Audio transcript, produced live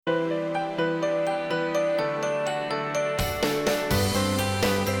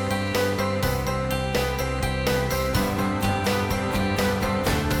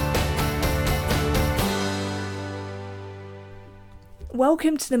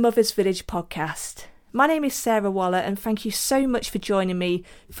Welcome to the Mothers Village podcast. My name is Sarah Waller and thank you so much for joining me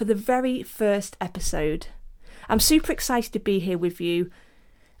for the very first episode. I'm super excited to be here with you,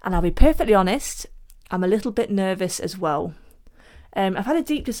 and I'll be perfectly honest, I'm a little bit nervous as well. I've had a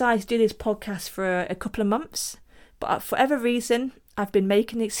deep desire to do this podcast for a couple of months, but for whatever reason, I've been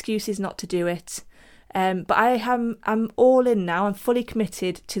making excuses not to do it. But I'm all in now. I'm fully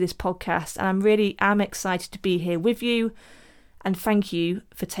committed to this podcast, and I'm excited to be here with you. And thank you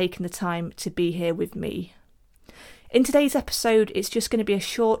for taking the time to be here with me. In today's episode, it's just going to be a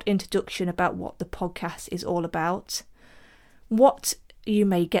short introduction about what the podcast is all about, what you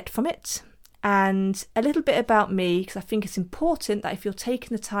may get from it, and a little bit about me, because I think it's important that if you're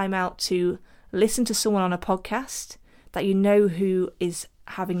taking the time out to listen to someone on a podcast, that you know who is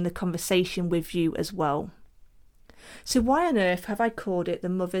having the conversation with you as well. So why on earth have I called it the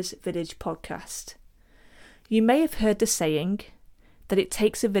Mothers Village podcast? You may have heard the saying that it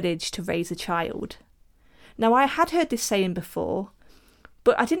takes a village to raise a child. Now, I had heard this saying before,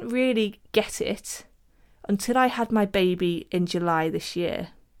 but I didn't really get it until I had my baby in July this year.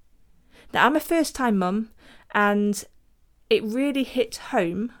 Now, I'm a first-time mum, and it really hit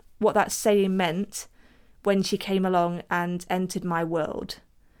home what that saying meant when she came along and entered my world.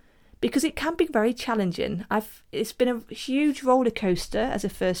 Because it can be very challenging. It's been a huge roller coaster as a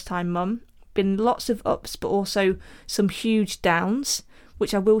first-time mum. Been lots of ups, but also some huge downs,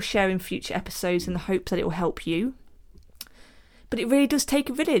 which I will share in future episodes in the hope that it will help you. But it really does take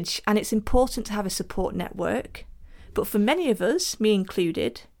a village, and it's important to have a support network. But for many of us, me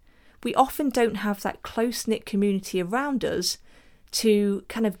included, we often don't have that close-knit community around us to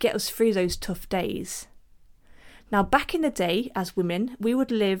kind of get us through those tough days. Now, back in the day, as women, we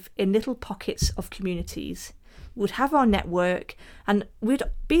would live in little pockets of communities. Would have our network, and we'd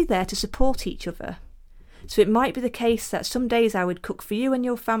be there to support each other. So it might be the case that some days I would cook for you and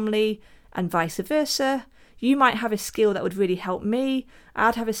your family, and vice versa. You might have a skill that would really help me.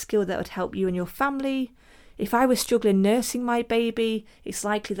 I'd have a skill that would help you and your family. If I was struggling nursing my baby, it's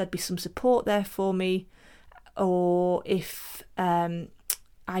likely there'd be some support there for me. Or if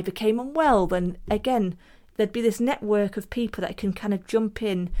I became unwell, then again, there'd be this network of people that can kind of jump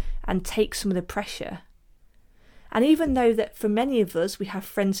in and take some of the pressure. And even though that for many of us we have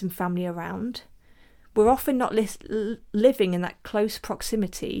friends and family around, we're often not living in that close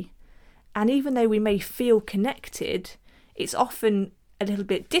proximity. And even though we may feel connected, it's often a little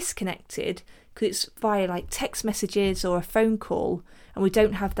bit disconnected because it's via like text messages or a phone call, and we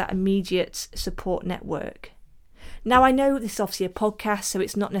don't have that immediate support network. Now, I know this is obviously a podcast, so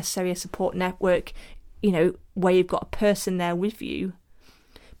it's not necessarily a support network, where you've got a person there with you.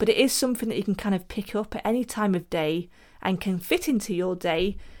 But it is something that you can kind of pick up at any time of day and can fit into your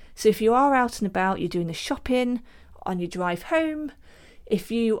day. So if you are out and about, you're doing the shopping, on your drive home, if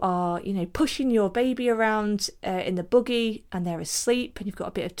you are, pushing your baby around in the buggy and they're asleep and you've got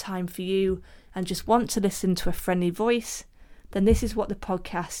a bit of time for you and just want to listen to a friendly voice, then this is what the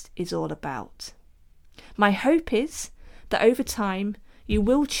podcast is all about. My hope is that over time you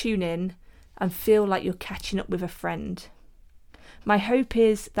will tune in and feel like you're catching up with a friend. My hope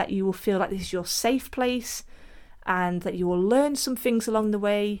is that you will feel like this is your safe place and that you will learn some things along the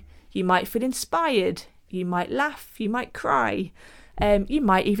way. You might feel inspired, you might laugh, you might cry, you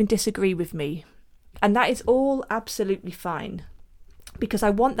might even disagree with me. And that is all absolutely fine, because I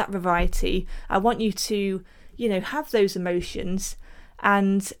want that variety. I want you to, have those emotions,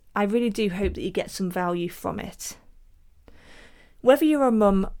 and I really do hope that you get some value from it. Whether you're a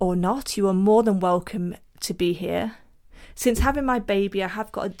mum or not, you are more than welcome to be here. Since having my baby, I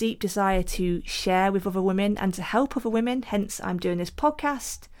have got a deep desire to share with other women and to help other women, hence I'm doing this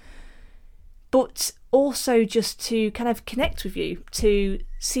podcast. But also just to kind of connect with you, to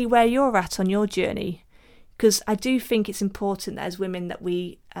see where you're at on your journey. Because I do think it's important that as women that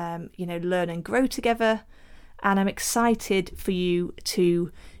we, learn and grow together. And I'm excited for you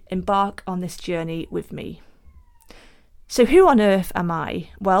to embark on this journey with me. So who on earth am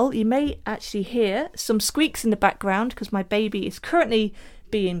I? Well, you may actually hear some squeaks in the background because my baby is currently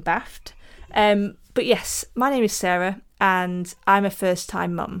being bathed. But yes, my name is Sarah and I'm a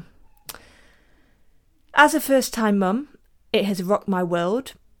first-time mum. As a first-time mum, it has rocked my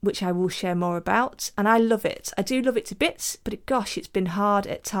world, which I will share more about, and I love it. I do love it to bits, but gosh, it's been hard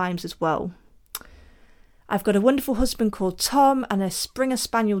at times as well. I've got a wonderful husband called Tom and a Springer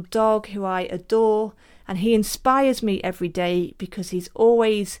Spaniel dog who I adore, and he inspires me every day because he's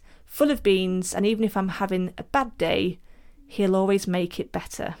always full of beans, and even if I'm having a bad day, he'll always make it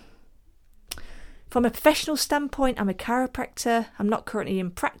better. From a professional standpoint, I'm a chiropractor. I'm not currently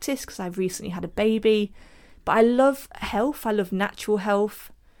in practice because I've recently had a baby, But I love health. I love natural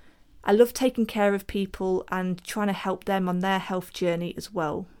health. I love taking care of people and trying to help them on their health journey as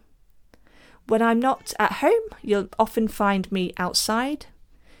well. When I'm not at home, you'll often find me outside.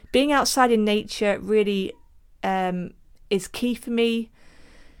 Being outside in nature really is key for me.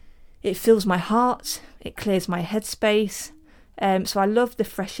 It fills my heart. It clears my headspace. So I love the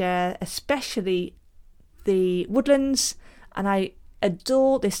fresh air, especially the woodlands. And I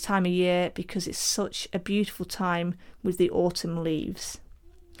adore this time of year because it's such a beautiful time with the autumn leaves.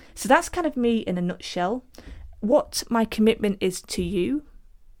 So that's kind of me in a nutshell. What my commitment is to you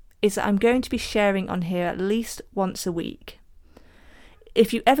is that I'm going to be sharing on here at least once a week.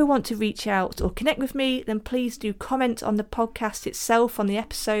 If you ever want to reach out or connect with me, then please do comment on the podcast itself, on the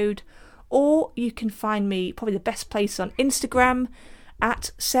episode, or you can find me probably the best place on Instagram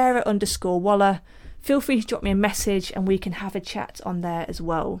at Sarah_Waller. Feel free to drop me a message and we can have a chat on there as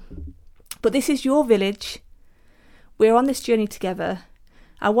well. But this is your village. We're on this journey together.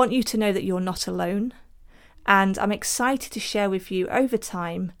 I want you to know that you're not alone. And I'm excited to share with you over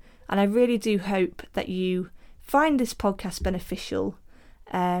time. And I really do hope that you find this podcast beneficial.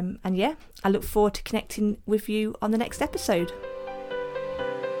 And yeah, I look forward to connecting with you on the next episode.